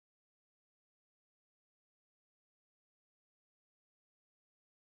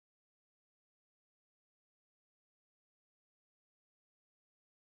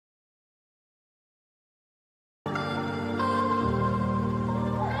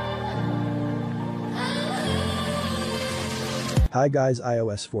Hi guys,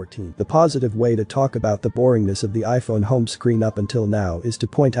 iOS 14. The positive way to talk about the boringness of the iPhone home screen up until now is to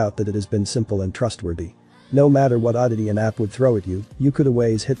point out that it has been simple and trustworthy. No matter what oddity an app would throw at you, you could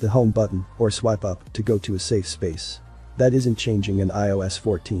always hit the home button or swipe up to go to a safe space. That isn't changing in iOS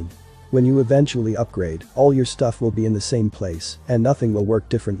 14. When you eventually upgrade, all your stuff will be in the same place and nothing will work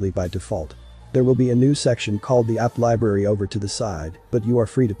differently by default. There will be a new section called the app library over to the side, but you are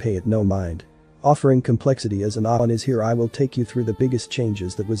free to pay it no mind. Offering complexity as an option is here. I will take you through the biggest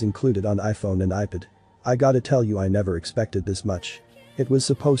changes that was included on iPhone and iPad. I gotta tell you, I never expected this much. It was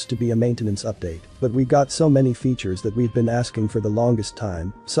supposed to be a maintenance update, but we got so many features that we've been asking for the longest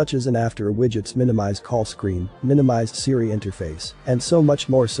time, such as an after widgets, minimized call screen, minimized Siri interface, and so much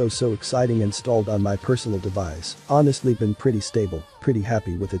more. So exciting. Installed on my personal device. Honestly been pretty stable, pretty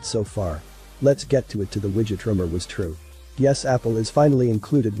happy with it so far. Let's get to it. The widget rumor was true. Yes, Apple is finally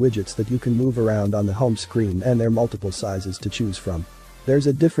included widgets that you can move around on the home screen, and there are multiple sizes to choose from. There's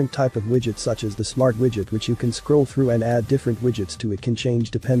a different type of widget such as the smart widget, which you can scroll through and add different widgets to. It can change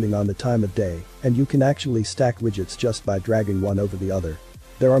depending on the time of day, and you can actually stack widgets just by dragging one over the other.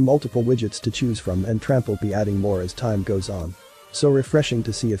 There are multiple widgets to choose from, and Trump will be adding more as time goes on. So refreshing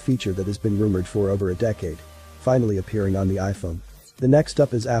to see a feature that has been rumored for over a decade finally appearing on the iPhone. The next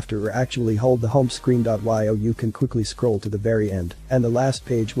up is after, or actually hold the home screen. You can quickly scroll to the very end, and the last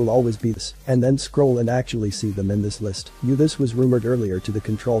page will always be this, and then scroll and actually see them in this list. This was rumored earlier to the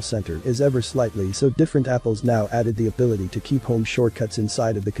control center is ever slightly so different. Apple's now added the ability to keep home shortcuts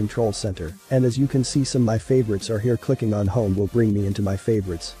inside of the control center, and as you can see, some of my favorites are here. Clicking on home will bring me into my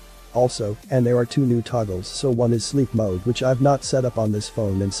favorites. Also, and there are two new toggles. So one is sleep mode, which I've not set up on this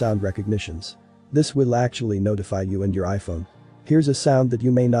phone, and sound recognitions. This will actually notify you and your iPhone. Here's a sound that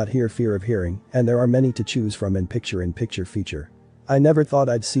you may not hear, fear of hearing, and there are many to choose from. In picture feature. I never thought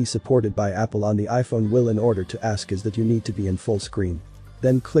I'd see supported by Apple on the iPhone. In order to ask is that you need to be in full screen.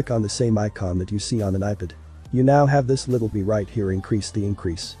 Then click on the same icon that you see on an iPad. You now have this little B right here,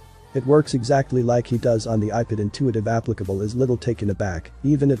 increase. It works exactly like he does on the iPad. Intuitive, applicable is little taken aback,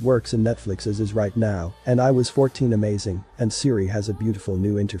 even it works in Netflix as is right now, and iOS 14 amazing, and Siri has a beautiful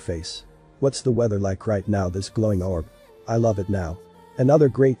new interface. What's the weather like right now? This glowing orb. I love it now. Another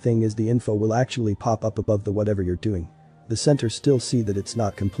great thing is the info will actually pop up above the whatever you're doing. The center still see that it's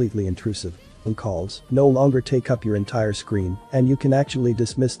not completely intrusive. And calls no longer take up your entire screen, and you can actually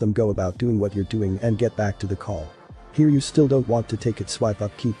dismiss them. Go about doing what you're doing and get back to the call. Here you still don't want to take it, swipe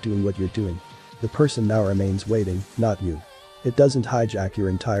up, keep doing what you're doing. The person now remains waiting, not you. It doesn't hijack your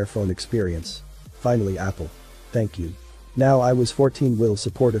entire phone experience. Finally, Apple. Thank you. Now iOS 14 will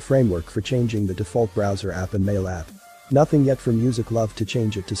support a framework for changing the default browser app and mail app. Nothing yet for music. Love to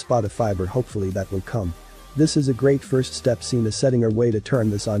change it to Spotify, but hopefully that will come. This is a great first step. Seen a setting or way to turn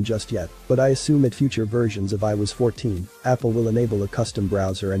this on just yet, but I assume at future versions of iOS 14, Apple will enable a custom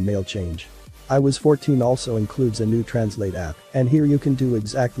browser and mail change. iOS 14 also includes a new translate app, and here you can do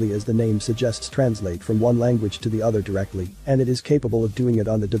exactly as the name suggests, translate from one language to the other directly, and it is capable of doing it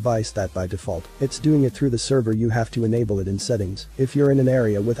on the device that by default it's doing it through the server. You have to enable it in settings. If you're in an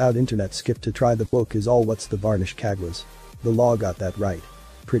area without internet, skip to try the book is all. What's the varnish Kagwas? The law got that right.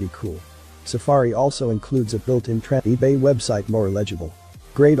 Pretty cool. Safari also includes a built-in eBay website, more legible.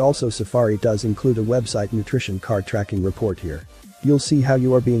 Great. Also Safari does include a website nutrition card tracking report here. You'll see how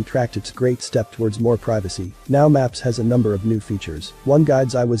you are being tracked. It's a great step towards more privacy. Now Maps has a number of new features. One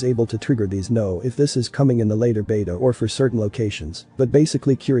guides I was able to trigger these, know if this is coming in the later beta or for certain locations, but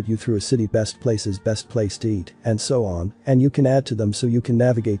basically curate you through a city, best places, best place to eat, and so on, and you can add to them so you can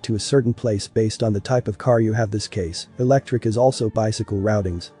navigate to a certain place based on the type of car you have. This case, electric is also bicycle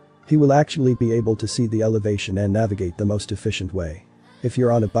routings. He will actually be able to see the elevation and navigate the most efficient way. If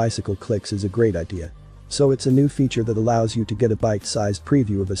you're on a bicycle, clicks is a great idea. So it's a new feature that allows you to get a bite-sized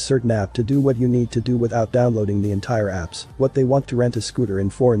preview of a certain app to do what you need to do without downloading the entire apps. What they want to rent a scooter in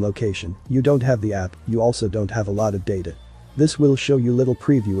foreign location, you don't have the app, you also don't have a lot of data. This will show you little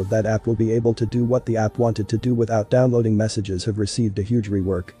preview of that app, will be able to do what the app wanted to do without downloading. Messages have received a huge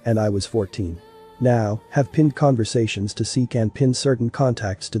rework, and iOS 14. Now, have pinned conversations to seek and pin certain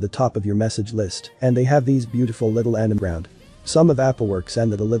contacts to the top of your message list, and they have these beautiful little animations. Some of AppleWorks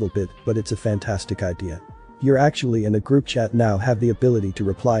ended a little bit, but it's a fantastic idea. You're actually in a group chat now, have the ability to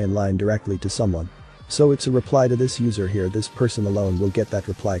reply in line directly to someone. So it's a reply to this user here, this person alone will get that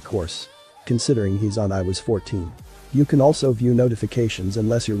reply course. Considering he's on iOS 14. You can also view notifications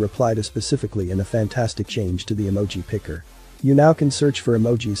unless you're replied to specifically, in a fantastic change to the emoji picker. You now can search for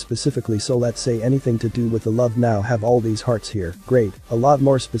emojis specifically, so let's say anything to do with the love, now have all these hearts here. Great, a lot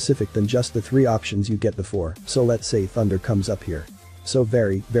more specific than just the 3 options you get before. So let's say thunder comes up here. So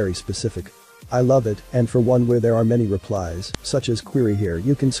very, very specific. I love it, and for one where there are many replies, such as query here,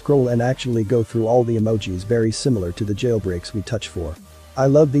 you can scroll and actually go through all the emojis, very similar to the jailbreaks we touch for. I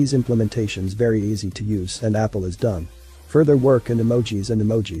love these implementations, very easy to use, and Apple has done further work in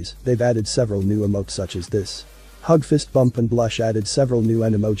emojis. They've added several new emotes such as this. Hug, fist bump and blush added several new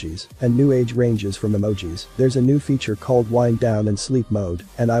emojis and new age ranges from emojis. There's a new feature called wind down and sleep mode,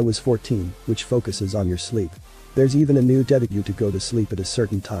 and I was 14, which focuses on your sleep. There's even a new dedicate you to go to sleep at a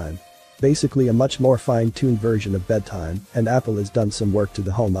certain time. Basically a much more fine-tuned version of bedtime, and Apple has done some work to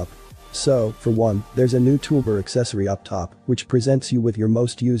the home up. So, for one, there's a new toolbar accessory up top, which presents you with your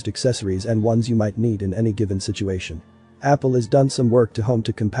most used accessories and ones you might need in any given situation. Apple has done some work to home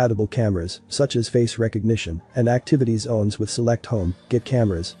to compatible cameras, such as face recognition, and activity zones with select home, get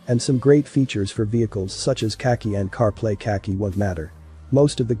cameras, and some great features for vehicles such as CarKey and CarPlay. CarKey won't matter.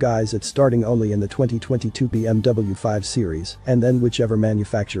 Most of the guys it's starting only in the 2022 BMW 5 Series, and then whichever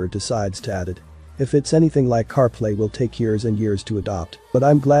manufacturer decides to add it. If it's anything like CarPlay will take years and years to adopt, but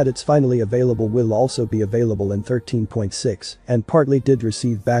I'm glad it's finally available. Will also be available in 13.6, and partly did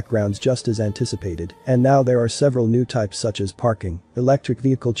receive backgrounds just as anticipated, and now there are several new types such as parking, electric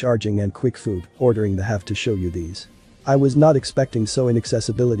vehicle charging and quick food ordering. The have to show you these. I was not expecting so. In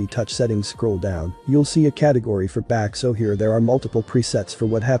accessibility touch settings, scroll down, you'll see a category for back, so here there are multiple presets for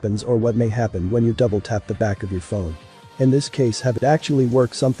what happens or what may happen when you double tap the back of your phone. In this case, have it actually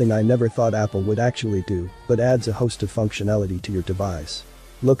work, something I never thought Apple would actually do, but adds a host of functionality to your device.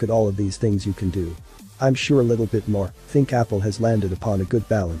 Look at all of these things you can do. I'm sure a little bit more. Think Apple has landed upon a good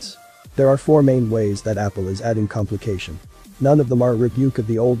balance. There are 4 main ways that Apple is adding complication. None of them are a rebuke of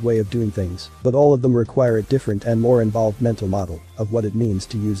the old way of doing things, but all of them require a different and more involved mental model of what it means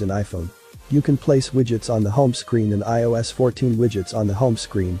to use an iPhone. You can place widgets on the home screen in iOS 14. Widgets on the home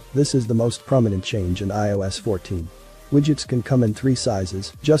screen, this is the most prominent change in iOS 14. Widgets can come in 3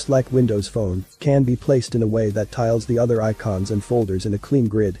 sizes, just like Windows Phone, can be placed in a way that tiles the other icons and folders in a clean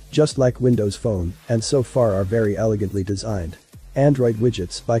grid, just like Windows Phone, and so far are very elegantly designed. Android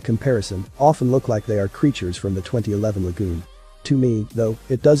widgets, by comparison, often look like they are creatures from the 2011 Lagoon. To me, though,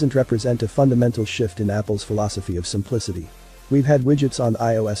 it doesn't represent a fundamental shift in Apple's philosophy of simplicity. We've had widgets on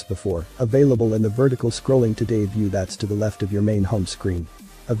iOS before, available in the vertical scrolling today view that's to the left of your main home screen.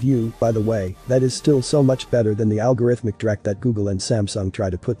 A view, by the way, that is still so much better than the algorithmic direct that Google and Samsung try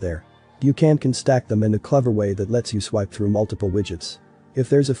to put there. You can stack them in a clever way that lets you swipe through multiple widgets. If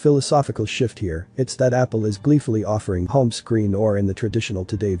there's a philosophical shift here, it's that Apple is gleefully offering home screen or in the traditional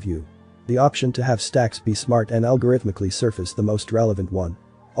today view. The option to have stacks be smart and algorithmically surface the most relevant one.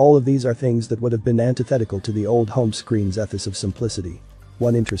 All of these are things that would have been antithetical to the old home screen's ethos of simplicity.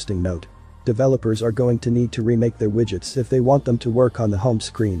 One interesting note. Developers are going to need to remake their widgets if they want them to work on the home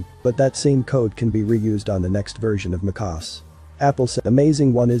screen, but that same code can be reused on the next version of macOS. Apple said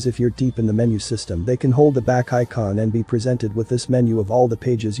amazing one is if you're deep in the menu system, they can hold the back icon and be presented with this menu of all the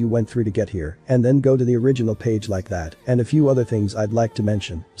pages you went through to get here, and then go to the original page like that, and a few other things I'd like to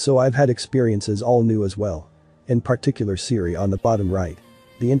mention, so I've had experiences all new as well. In particular Siri on the bottom right.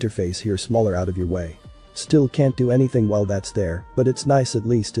 The interface here smaller, out of your way. Still can't do anything while that's there, but it's nice, at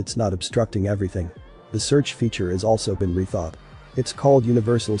least it's not obstructing everything. The search feature has also been rethought. It's called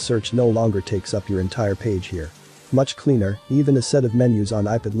Universal Search, no longer takes up your entire page here. Much cleaner, even a set of menus on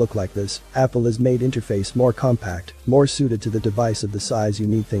iPad look like this. Apple has made interface more compact, more suited to the device of the size you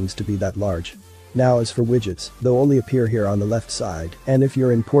need things to be that large. Now as for widgets, they'll only appear here on the left side, and if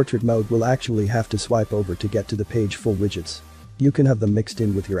you're in portrait mode will actually have to swipe over to get to the page full widgets. You can have them mixed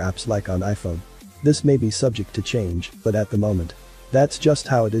in with your apps like on iPhone. This may be subject to change, but at the moment, that's just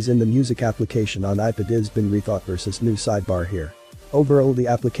how it is. In the music application on iPad has been rethought versus new sidebar here. Overall the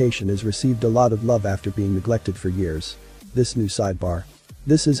application has received a lot of love after being neglected for years. This new sidebar.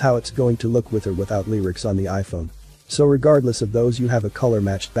 This is how it's going to look with or without lyrics on the iPhone. So regardless of those, you have a color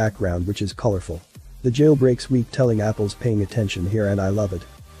matched background which is colorful. The jailbreaks week telling Apple's paying attention here, and I love it.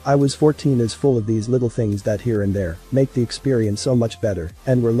 I was 14 is full of these little things that here and there make the experience so much better,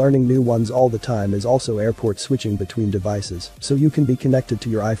 and we're learning new ones all the time. Is also airport switching between devices, so you can be connected to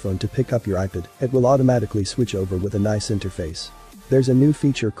your iPhone to pick up your iPad, it will automatically switch over with a nice interface. There's a new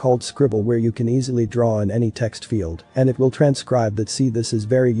feature called Scribble where you can easily draw in any text field, and it will transcribe that. See, this is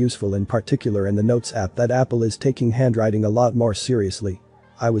very useful in particular in the Notes app that Apple is taking handwriting a lot more seriously.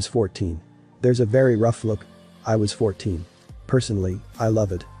 I was 14. There's a very rough look. I was 14. Personally, I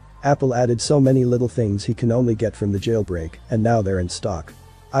love it. Apple added so many little things he can only get from the jailbreak, and now they're in stock.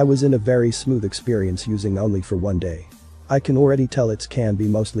 I was in a very smooth experience using only for one day. I can already tell it can be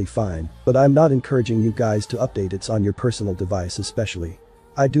mostly fine, but I'm not encouraging you guys to update it on your personal device especially.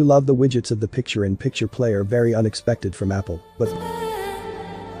 I do love the widgets of the picture-in-picture player, very unexpected from Apple, but